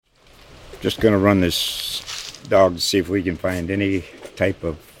Just going to run this dog to see if we can find any type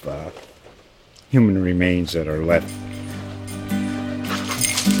of human remains that are left.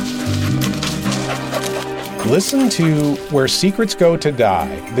 Listen to Where Secrets Go to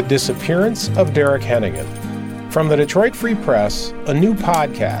Die, The Disappearance of Derek Hennigan. From the Detroit Free Press, a new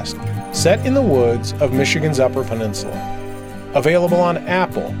podcast set in the woods of Michigan's Upper Peninsula. Available on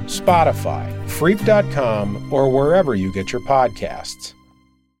Apple, Spotify, Freep.com, or wherever you get your podcasts.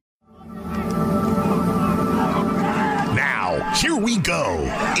 Now, here we go.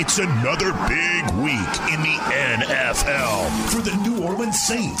 It's another big week in the NFL for the New Orleans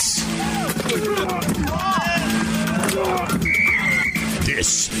Saints.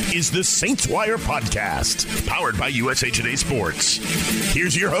 This is the Saints Wire Podcast, powered by USA Today Sports.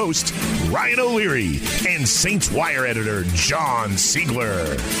 Here's your host, Ryan O'Leary, and Saints Wire editor, John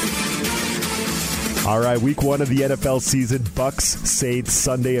Sigler. All right, week one of the NFL season, Bucs Saints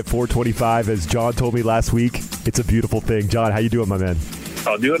Sunday at 4:25. As John told me last week, it's a beautiful thing. John, how you doing, my man?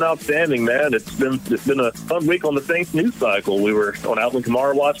 Oh, doing outstanding, man. It's been a fun week on the Saints news cycle. We were on Alvin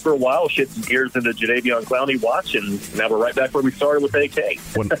Kamara watch for a while, shifted gears into Jadeveon Clowney watch, and now we're right back where we started with AK.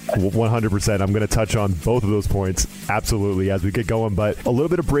 100%. I'm going to touch on both of those points, absolutely, as we get going. But a little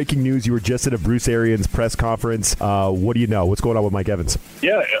bit of breaking news. You were just at a Bruce Arians press conference. What do you know? What's going on with Mike Evans?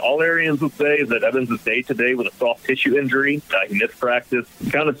 Yeah, all Arians would say is that Evans is day-to-day with a soft tissue injury. He missed practice.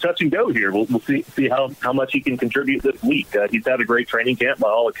 Kind of touch and go here. We'll see how much he can contribute this week. He's had a great training camp by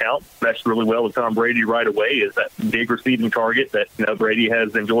all accounts. Meshed really well with Tom Brady right away. Is that big receiving target that Brady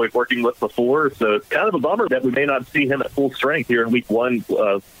has enjoyed working with before. So it's kind of a bummer that we may not see him at full strength here in week one,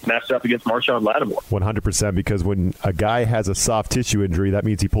 matched up against Marshawn Lattimore. 100%, because when a guy has a soft tissue injury, that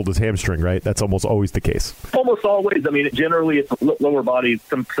means he pulled his hamstring, right? That's almost always the case. Almost always. I mean, generally it's lower body,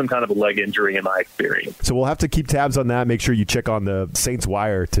 some kind of a leg injury in my experience. So we'll have to keep tabs on that. Make sure you check on the Saints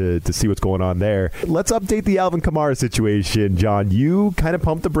Wire to see what's going on there. Let's update the Alvin Kamara situation, John. You kind of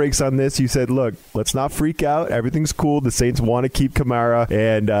pumped the brakes on this. You said, look, let's not freak out. Everything's cool. The Saints want to keep Kamara,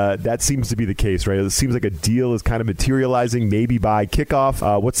 and that seems to be the case, right? It seems like a deal is kind of materializing maybe by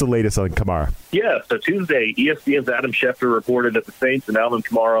kickoff. What's the latest on Kamara? Yeah, so Tuesday, ESPN's Adam Schefter reported that the Saints and Alvin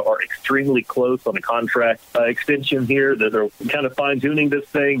Kamara are extremely close on the contract extension here. They're kind of fine-tuning this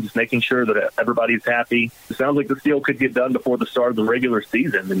thing, just making sure that everybody's happy. It sounds like this deal could get done before the start of the regular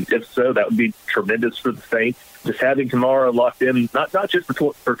season, and if so, that would be tremendous for the Saints. Just having Kamara locked in, not just for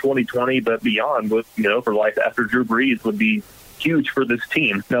 2020, but beyond, with for life after Drew Brees would be huge for this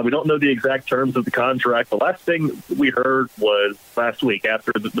team. Now, we don't know the exact terms of the contract. The last thing we heard was last week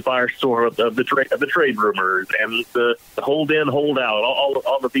after the firestorm of the trade rumors and the hold in, hold out, all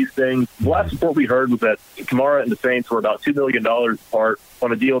of these things. The last report we heard was that Kamara and the Saints were about $2 million apart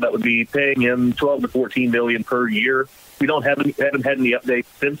on a deal that would be paying him $12 to $14 million per year. We haven't had any updates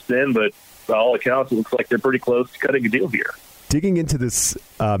since then, but by all accounts, it looks like they're pretty close to cutting a deal here. Digging into this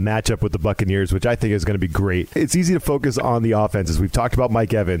matchup with the Buccaneers, which I think is going to be great. It's easy to focus on the offenses. We've talked about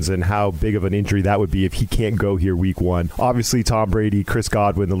Mike Evans and how big of an injury that would be if he can't go here week one. Obviously, Tom Brady, Chris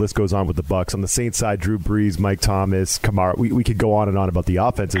Godwin, the list goes on with the Bucs. On the Saints side, Drew Brees, Mike Thomas, Kamara. We could go on and on about the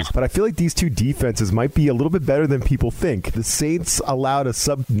offenses, but I feel like these two defenses might be a little bit better than people think. The Saints allowed a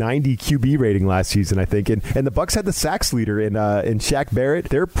sub-90 QB rating last season, I think, and the Bucs had the sacks leader in Shaq Barrett.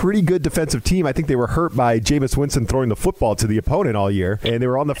 They're a pretty good defensive team. I think they were hurt by Jameis Winston throwing the football to the opponent all year, and they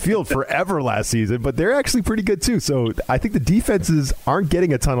were on the field forever last season, but they're actually pretty good too. So I think the defenses aren't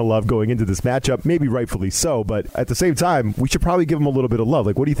getting a ton of love going into this matchup, maybe rightfully so, but at the same time, we should probably give them a little bit of love.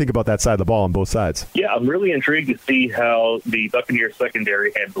 Like, what do you think about that side of the ball on both sides? Yeah, I'm really intrigued to see how the Buccaneers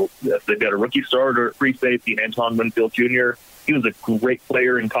secondary handles this. They've got a rookie starter, free safety, Antoine Winfield Jr. He was a great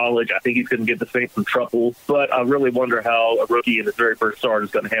player in college. I think he's going to get the Saints some trouble, but I really wonder how a rookie in his very first start is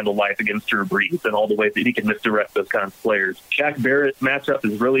going to handle life against Drew Brees and all the ways that he can misdirect those kinds of players. Shaq Barrett's matchup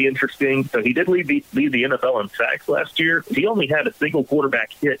is really interesting. So he did lead the NFL in sacks last year. He only had a single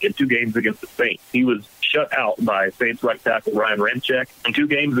quarterback hit in 2 games against the Saints. He was shut out by Saints right tackle Ryan Ramczyk. In 2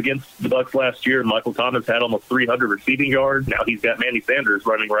 games against the Bucs last year, Michael Thomas had almost 300 receiving yards. Now he's got Manny Sanders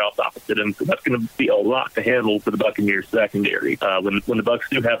running routes opposite him, so that's going to be a lot to handle for the Buccaneers secondary. When the Bucs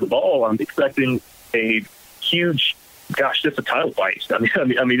do have the ball, I'm expecting a huge, just a title fight.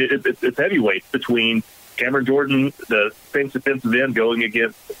 I mean, it's heavyweight between Cameron Jordan, the Saints defensive end, going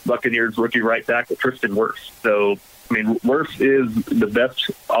against Buccaneers rookie right tackle Tristan Wirfs. So, I mean, Wirfs is the best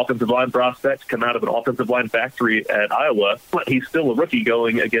offensive line prospect to come out of an offensive line factory at Iowa, but he's still a rookie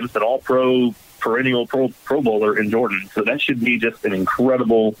going against an all-pro perennial pro bowler in Jordan. So that should be just an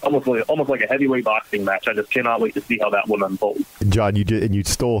incredible, almost like a heavyweight boxing match. I just cannot wait to see how that one unfolds. And John, you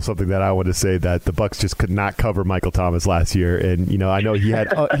stole something that I want to say, that the Bucs just could not cover Michael Thomas last year. And, I know he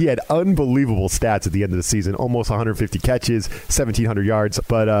had he had unbelievable stats at the end of the season, almost 150 catches, 1,700 yards.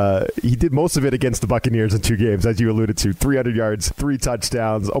 But he did most of it against the Buccaneers in 2 games, as you alluded to, 300 yards, 3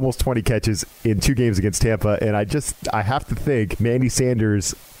 touchdowns, almost 20 catches in 2 games against Tampa. And I have to think Manny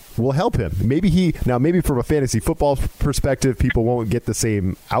Sanders will help him. Maybe from a fantasy football perspective, people won't get the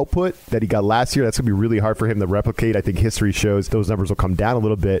same output that he got last year. That's going to be really hard for him to replicate. I think history shows those numbers will come down a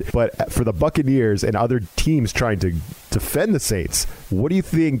little bit. But for the Buccaneers and other teams trying to defend the Saints, what do you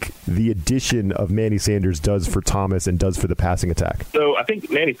think the addition of Manny Sanders does for Thomas and does for the passing attack? So I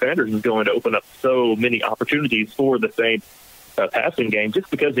think Manny Sanders is going to open up so many opportunities for the Saints passing game, just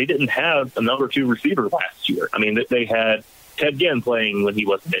because they didn't have a number 2 receiver last year. I mean, they had Ted Ginn playing when he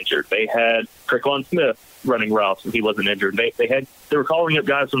wasn't injured. They had Tre'Quan Smith running routes when he wasn't injured. They were calling up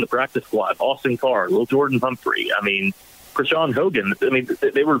guys from the practice squad, Austin Carr, Lil Jordan Humphrey. I mean, Krishan Hogan. I mean,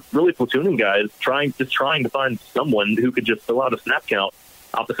 they were really platooning guys, trying to find someone who could just fill out a snap count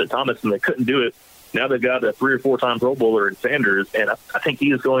opposite Thomas, and they couldn't do it. Now they've got a 3 or 4 time Pro Bowler in Sanders, and I think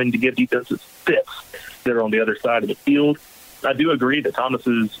he is going to give defenses fits that are on the other side of the field. I do agree that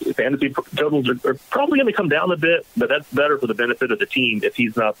Thomas's fantasy totals are probably going to come down a bit, but that's better for the benefit of the team if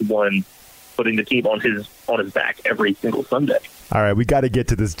he's not the one putting the team on his back every single Sunday. All right, we got to get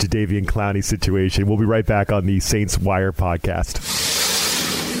to this Jadeveon Clowney situation. We'll be right back on the Saints Wire podcast.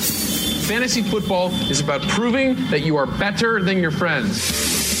 Fantasy football is about proving that you are better than your friends.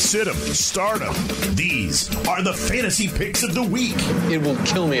 Sit 'em, start 'em. These are the fantasy picks of the week. It will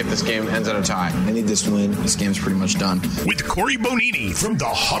kill me if this game ends in a tie. I need this to win. This game's pretty much done. With Corey Bonini from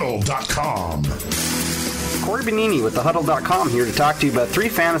thehuddle.com. Corey Bonini with thehuddle.com here to talk to you about 3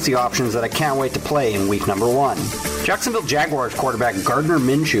 fantasy options that I can't wait to play in week number 1. Jacksonville Jaguars quarterback Gardner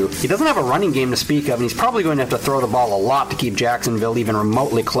Minshew. He doesn't have a running game to speak of, and he's probably going to have to throw the ball a lot to keep Jacksonville even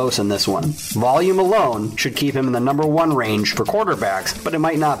remotely close in this one. Volume alone should keep him in the number 1 range for quarterbacks, but it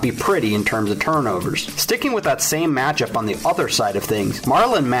might not be pretty in terms of turnovers. Sticking with that same matchup on the other side of things,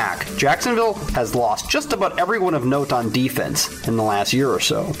 Marlon Mack. Jacksonville has lost just about everyone of note on defense in the last year or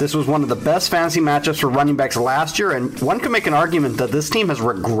so. This was one of the best fantasy matchups for running backs last year, and one could make an argument that this team has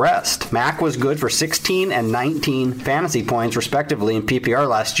regressed. Mack was good for 16 and 19 fantasy points respectively in PPR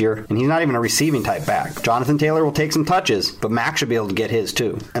last year, and he's not even a receiving type back. Jonathan Taylor will take some touches, but Mack should be able to get his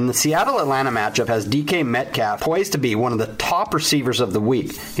too. And the Seattle-Atlanta matchup has DK Metcalf poised to be one of the top receivers of the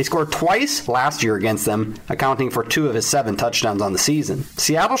week. He scored twice last year against them, accounting for 2 of his 7 touchdowns on the season.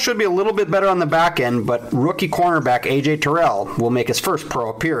 Seattle should be a little bit better on the back end, but rookie cornerback AJ Terrell will make his first pro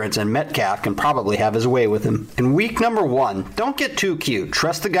appearance, and Metcalf can probably have his way with him. In week number 1, don't get too cute.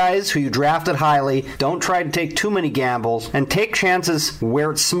 Trust the guys who you drafted highly, don't try to take too many gambles, and take chances where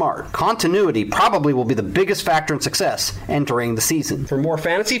it's smart. Continuity probably will be the biggest factor in success entering the season. For more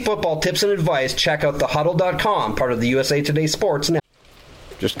fantasy football tips and advice, check out thehuddle.com, part of the USA Today Sports Network.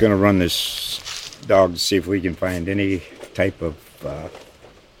 Just going to run this dog to see if we can find any type of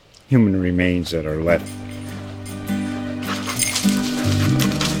human remains that are left.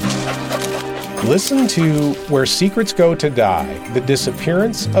 Listen to Where Secrets Go to Die, The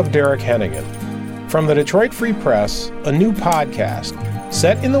Disappearance of Derek Hennigan. From the Detroit Free Press, a new podcast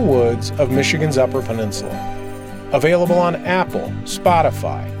set in the woods of Michigan's Upper Peninsula. Available on Apple,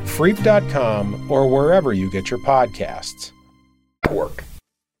 Spotify, Freep.com, or wherever you get your podcasts. Work.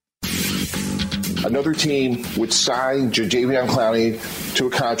 Another team would sign Jadeveon Clowney to a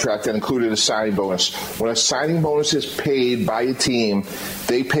contract that included a signing bonus. When a signing bonus is paid by a team,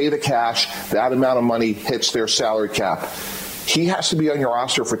 they pay the cash. That amount of money hits their salary cap. He has to be on your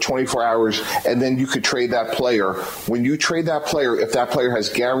roster for 24 hours, and then you could trade that player. When you trade that player, if that player has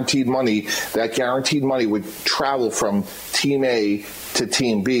guaranteed money, that guaranteed money would travel from Team A to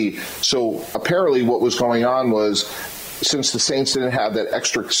Team B. So apparently what was going on was, since the Saints didn't have that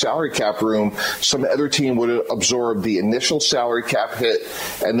extra salary cap room, some other team would have absorbed the initial salary cap hit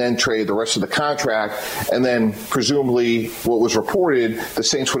and then trade the rest of the contract. And then presumably what was reported, the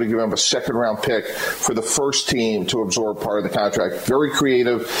Saints would have given him a second-round pick for the first team to absorb part of the contract. Very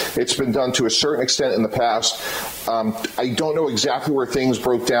creative. It's been done to a certain extent in the past. I don't know exactly where things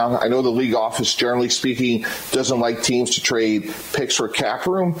broke down. I know the league office, generally speaking, doesn't like teams to trade picks for cap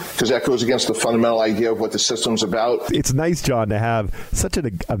room because that goes against the fundamental idea of what the system's about. It's nice, John, to have such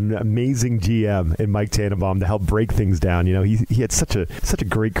an amazing GM in Mike Tannenbaum to help break things down. You know, he had such a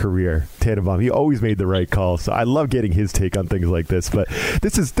great career, Tannenbaum. He always made the right call. So I love getting his take on things like this. But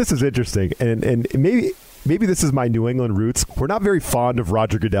this is interesting, and maybe maybe this is my New England roots. We're not very fond of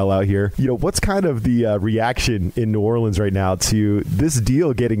Roger Goodell out here. What's kind of the reaction in New Orleans right now to this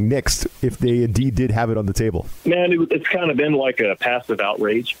deal getting nixed if they indeed did have it on the table? Man, it's kind of been like a passive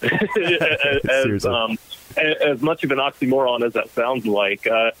outrage. As much of an oxymoron as that sounds like.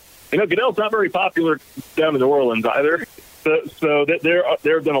 Goodell's not very popular down in New Orleans either. So there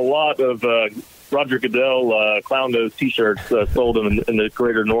have been a lot of Roger Goodell clown nose T-shirts sold in the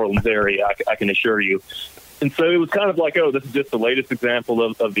greater New Orleans area, I can assure you. And so it was kind of like, this is just the latest example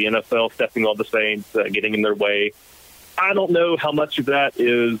of the NFL stepping on the Saints, getting in their way. I don't know how much of that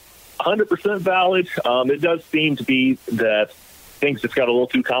is 100% valid. It does seem to be that things just got a little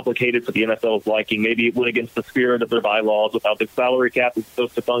too complicated for the NFL's liking. Maybe it went against the spirit of their bylaws with how the salary cap is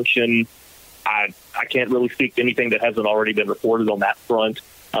supposed to function. I can't really speak to anything that hasn't already been reported on that front.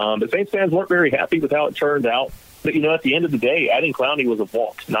 But Saints fans weren't very happy with how it turned out. But, at the end of the day, adding Clowney was a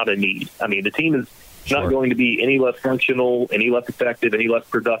want, not a need. I mean, the team is not going to be any less functional, any less effective, any less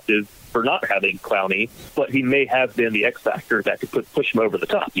productive for not having Clowney. But he may have been the X factor that could push him over the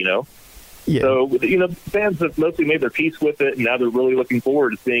top, Yeah. So, fans have mostly made their peace with it, and now they're really looking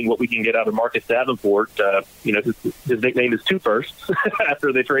forward to seeing what we can get out of Marcus Davenport. His nickname is Two Firsts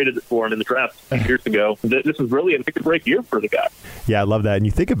after they traded it for him in the draft a few years ago. This is really a make-or-break year for the guy. Yeah, I love that. And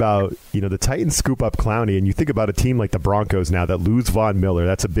you think about, the Titans scoop up Clowney, and you think about a team like the Broncos now that lose Von Miller.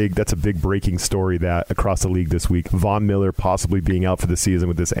 That's a big breaking story that across the league this week. Von Miller possibly being out for the season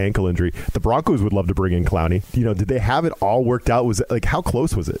with this ankle injury. The Broncos would love to bring in Clowney. Did they have it all worked out? Was it how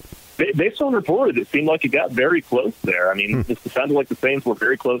close was it? Based on reports, it seemed like it got very close there. I mean, it sounded like the Saints were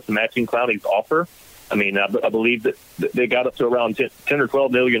very close to matching Clowney's offer. I mean, I believe that they got up to around $10 or $12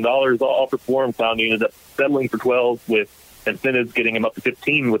 million offer for him. Clowney ended up settling for 12 with incentives getting him up to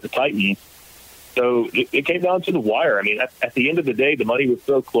 15 with the Titans. So it came down to the wire. I mean, at the end of the day, the money was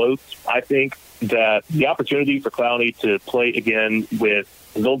so close. I think that the opportunity for Clowney to play again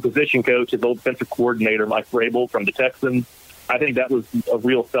with his old position coach, his old defensive coordinator, Mike Vrabel from the Texans, I think that was a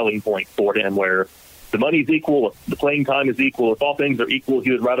real selling point for him where the money's equal, the playing time is equal. If all things are equal,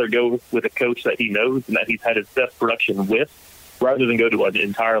 he would rather go with a coach that he knows and that he's had his best production with rather than go to an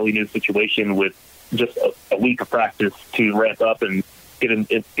entirely new situation with just a week of practice to ramp up and get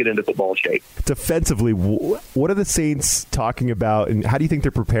into football shape. Defensively, what are the Saints talking about, and how do you think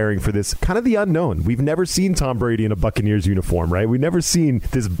they're preparing for this kind of the unknown? We've never seen Tom Brady in a Buccaneers uniform, right? We've never seen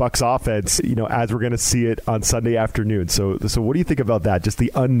this Bucs offense, as we're going to see it on Sunday afternoon. So what do you think about that? Just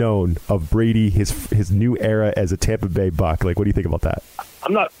the unknown of Brady, his new era as a Tampa Bay Buc. What do you think about that?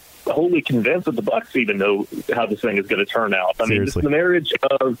 I'm not wholly convinced that the Bucs even know how this thing is going to turn out. I mean, this is the marriage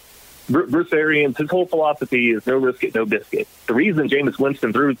of Bruce Arians, his whole philosophy is no risk it, no biscuit. The reason Jameis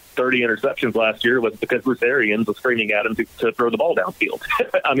Winston threw 30 interceptions last year was because Bruce Arians was screaming at him to throw the ball downfield.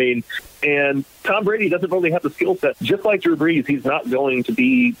 I mean, and Tom Brady doesn't really have the skill set. Just like Drew Brees, he's not going to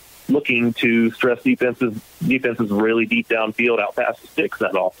be looking to stress defenses really deep downfield out past the sticks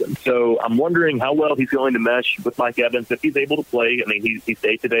that often. So I'm wondering how well he's going to mesh with Mike Evans if he's able to play. I mean, he's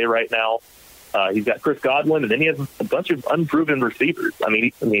day-to-day right now. He's got Chris Godwin, and then he has a bunch of unproven receivers. I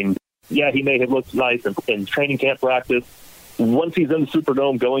mean, yeah, he may have looked nice in training camp practice. Once he's in the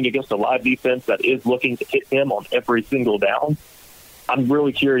Superdome going against a live defense that is looking to hit him on every single down, I'm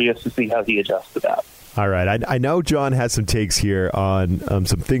really curious to see how he adjusts to that. All right. I know John has some takes here on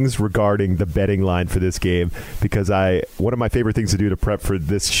some things regarding the betting line for this game because one of my favorite things to do to prep for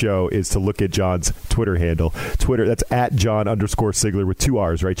this show is to look at John's Twitter handle. Twitter, that's at John_Sigler with 2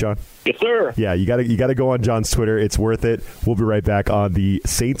 R's, right, John? Yes, sir. Yeah, you gotta go on John's Twitter. It's worth it. We'll be right back on the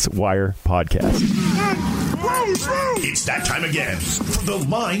Saints Wire podcast. It's that time again for the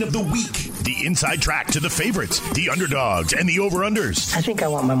line of the week. The inside track to the favorites, the underdogs, and the over-unders. I think I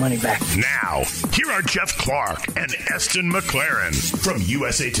want my money back. Now, here are Jeff Clark and Eston McLaren from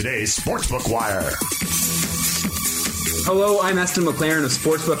USA Today's Sportsbook Wire. Hello, I'm Eston McLaren of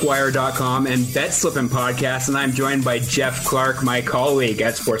SportsbookWire.com and Bet Slippin' Podcast, and I'm joined by Jeff Clark, my colleague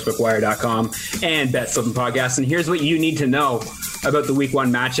at SportsbookWire.com and Bet Slippin' Podcast. And here's what you need to know about the Week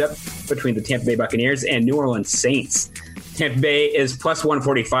 1 matchup between the Tampa Bay Buccaneers and New Orleans Saints. Tampa Bay is plus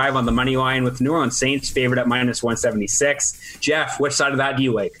 145 on the money line, with New Orleans Saints favored at minus 176. Jeff, which side of that do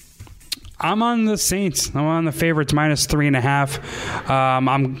you like? I'm on the Saints. I'm on the favorites minus 3.5.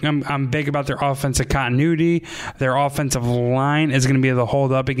 I'm big about their offensive continuity. Their offensive line is going to be able to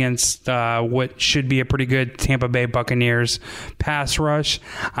hold up against what should be a pretty good Tampa Bay Buccaneers pass rush.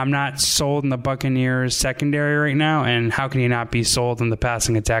 I'm not sold in the Buccaneers secondary right now, and how can you not be sold in the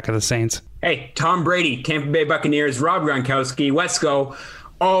passing attack of the Saints? Hey, Tom Brady, Tampa Bay Buccaneers, Rob Gronkowski, let's go.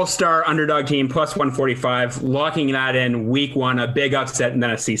 all-star underdog team plus 145, locking that in week 1, a big upset in the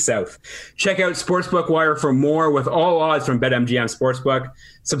NFC South. Check out Sportsbook Wire for more with all odds from BetMGM Sportsbook.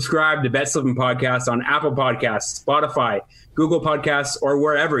 Subscribe to Bet Slippin' Podcast on Apple Podcasts, Spotify, Google Podcasts, or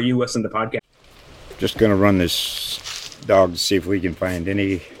wherever you listen to podcasts. Just going to run this dog to see if we can find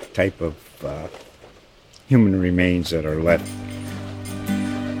any type of human remains that are left.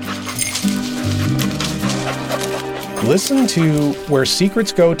 Listen to Where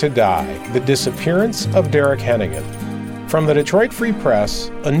Secrets Go to Die, The Disappearance of Derek Hennigan. From the Detroit Free Press,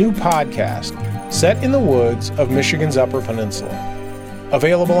 a new podcast set in the woods of Michigan's Upper Peninsula.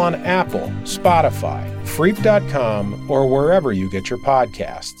 Available on Apple, Spotify, Freep.com, or wherever you get your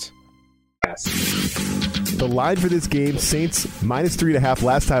podcasts. The line for this game, Saints -3.5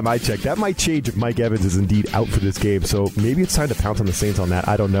 last time I checked. That might change if Mike Evans is indeed out for this game, so maybe it's time to pounce on the Saints on that.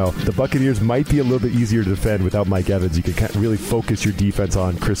 I don't know. The Buccaneers might be a little bit easier to defend without Mike Evans. You can really focus your defense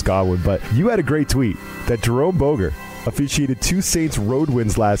on Chris Godwin, but you had a great tweet that Jerome Boger officiated 2 Saints road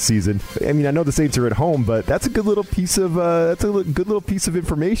wins last season. I mean, I know the Saints are at home, but that's a good little piece of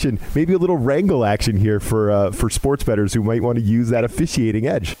information. Maybe a little wrangle action here for sports bettors who might want to use that officiating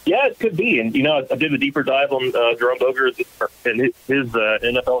edge. Yeah, it could be. And I did a deeper dive on Jerome Boger and his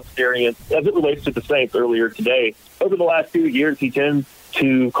NFL experience as it relates to the Saints earlier today. Over the last 2 years, he tends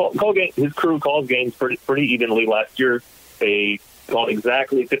to call games. His crew calls games pretty evenly. Last year, they called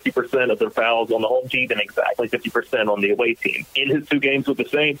exactly 50% of their fouls on the home team and exactly 50% on the away team. In his 2 games with the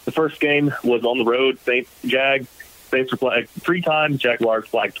Saints, the first game was on the road, Saints-Jags. Saints were flagged 3 times, Jaguars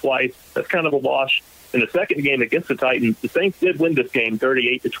flagged twice. That's kind of a wash. In the second game against the Titans, the Saints did win this game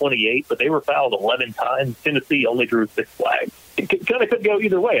 38-28, but they were fouled 11 times. Tennessee only drew 6 flags. It kind of could go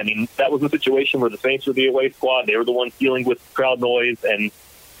either way. I mean, that was a situation where the Saints were the away squad. They were the ones dealing with crowd noise and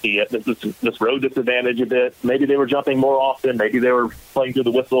this road disadvantage a bit. Maybe they were jumping more often. Maybe they were playing through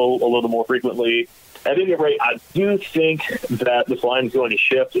the whistle a little more frequently. At any rate, I do think that this line is going to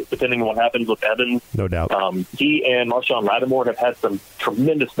shift depending on what happens with Evans. No doubt. He and Marshawn Lattimore have had some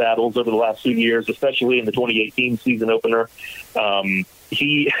tremendous battles over the last few years, especially in the 2018 season opener.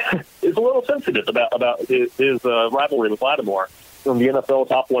 He is a little sensitive about his rivalry with Lattimore. From the NFL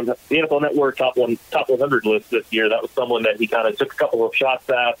the NFL Network top 100 list this year, that was someone that he kind of took a couple of shots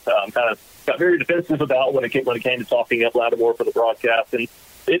at, kind of got very defensive about when it came to talking up Lattimore for the broadcast. And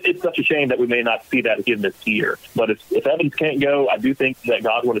it's such a shame that we may not see that again this year. But if Evans can't go, I do think that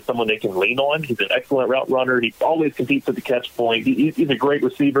Godwin is someone they can lean on. He's an excellent route runner. He always competes at the catch point. He's a great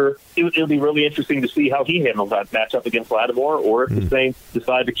receiver. It'll be really interesting to see how he handles that matchup against Lattimore, or if the Saints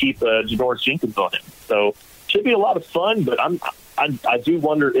decide to keep Janoris Jenkins on him. So should be a lot of fun, but I do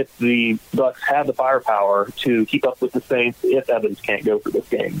wonder if the Bucs have the firepower to keep up with the Saints if Evans can't go for this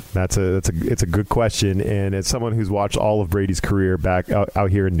game. It's a good question, and as someone who's watched all of Brady's career back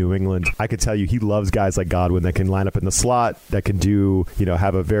out here in New England, I could tell you he loves guys like Godwin that can line up in the slot, that can do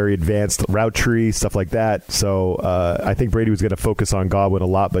have a very advanced route tree, stuff like that. So I think Brady was going to focus on Godwin a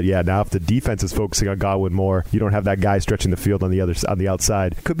lot, but yeah, now if the defense is focusing on Godwin more, you don't have that guy stretching the field on the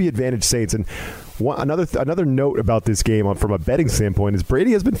outside. Could be advantage Saints. And another note about this game from a betting standpoint is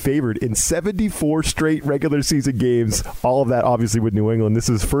Brady has been favored in 74 straight regular season games. All of that obviously with New England. This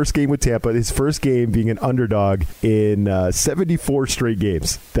is his first game with Tampa, his first game being an underdog in 74 straight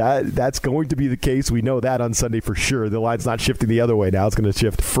games. That's going to be the case. We know that on Sunday for sure. The line's not shifting the other way now. It's going to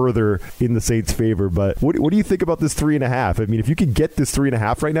shift further in the Saints' favor. But what do you think about this 3.5? I mean, if you can get this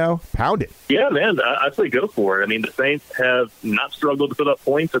 3.5 right now, pound it. Yeah, man, I'd say go for it. I mean, the Saints have not struggled to put up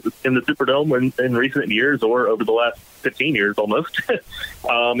points in the Superdome in recent years, or over the last 15 years almost.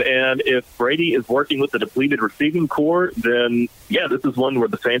 And if Brady is working with the depleted receiving core, then yeah, this is one where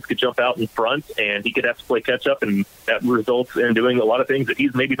the Saints could jump out in front and he could have to play catch up, and that results in doing a lot of things that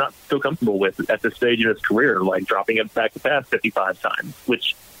he's maybe not so comfortable with at this stage in his career, like dropping it back to pass 55 times,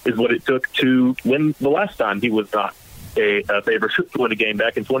 which is what it took to win the last time he was not a favorite to win a game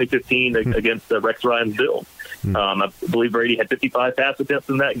back in 2015 against Rex Ryan's Bills. I believe Brady had 55 pass attempts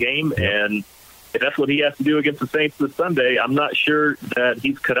in that game, and if that's what he has to do against the Saints this Sunday, I'm not sure that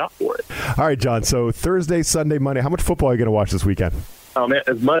he's cut out for it. All right, John. So Thursday, Sunday, Monday, how much football are you going to watch this weekend? Oh, man,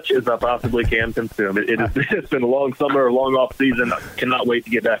 as much as I possibly can consume. It's been a long summer, a long off season. I cannot wait to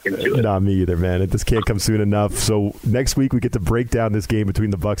get back into it. Not me either, man. This can't come soon enough. So next week we get to break down this game between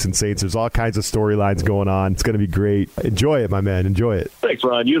the Bucs and Saints. There's all kinds of storylines going on. It's going to be great. Enjoy it, my man. Enjoy it. Thanks,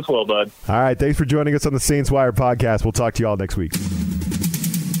 Ron. You as well, bud. All right. Thanks for joining us on the Saints Wire podcast. We'll talk to you all next week.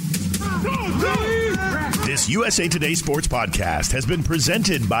 This USA Today Sports Podcast has been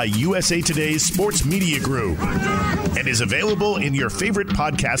presented by USA Today's Sports Media Group and is available in your favorite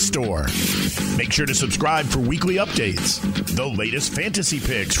podcast store. Make sure to subscribe for weekly updates, the latest fantasy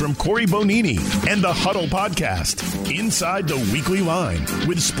picks from Corey Bonini, and the Huddle Podcast, Inside the Weekly Line,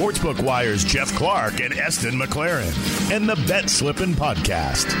 with Sportsbook Wire's Jeff Clark and Eston McLaren, and the Bet Slippin'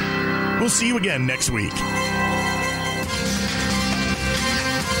 Podcast. We'll see you again next week.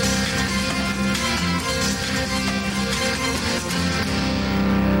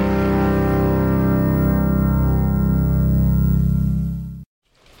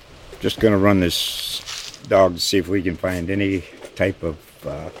 Just going to run this dog to see if we can find any type of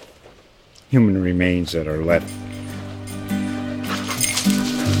human remains that are left.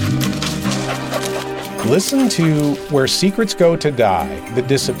 Listen to Where Secrets Go to Die, The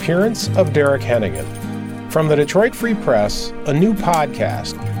Disappearance of Derek Hennigan. From the Detroit Free Press, a new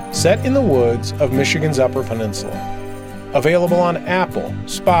podcast set in the woods of Michigan's Upper Peninsula. Available on Apple,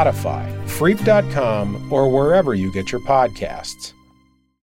 Spotify, Freep.com, or wherever you get your podcasts.